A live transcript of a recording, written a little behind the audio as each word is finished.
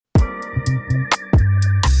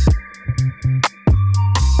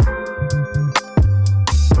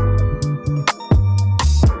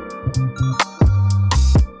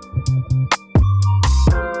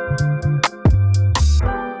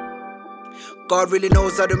God really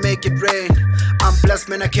knows how to make it rain. I'm blessed,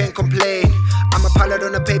 man, I can't complain. I'm a pilot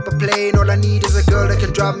on a paper plane. All I need is a girl that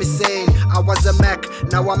can drive me sane. I was a Mac,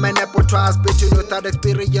 now I'm an Apple twice. Between without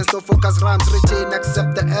experience, no focus, rhymes written.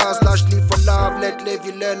 Accept the L's, largely for love. Let live,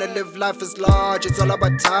 you learn and live life is large. It's all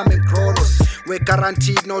about time and chronos. We're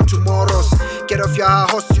guaranteed no tomorrows. Get off your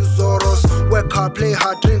horse, you Zoros. Work hard, play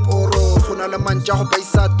hard, drink oros.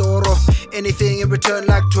 Anything in return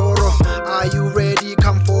like Toro. Are you ready?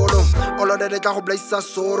 Come follow. All of that I blaze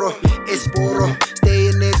sorrow. Esporo. Stay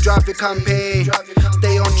in it, drive your campaign.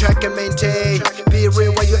 Stay on track and maintain. Be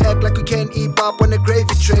real when you act like you can't eat up on a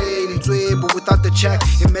gravy train. Ntswembu without the check.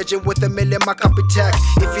 Imagine with a million my copy tech.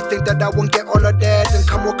 If you think that I won't get all of that, then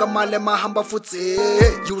come walk a mile in my humble foot.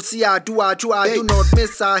 You'll see I do not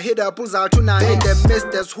miss. I hit a booze out tonight. In the mist,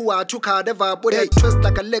 that's who I took hard ever. With a twist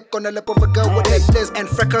like a lick on the lip of a girl with a list. And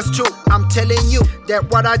freckles too. I'm telling you that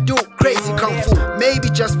what I do, crazy kung fu. Maybe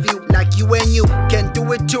just feel like you and you can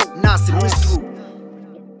do it too. Nasi is through.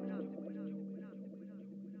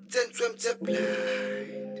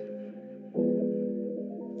 Ntswembu.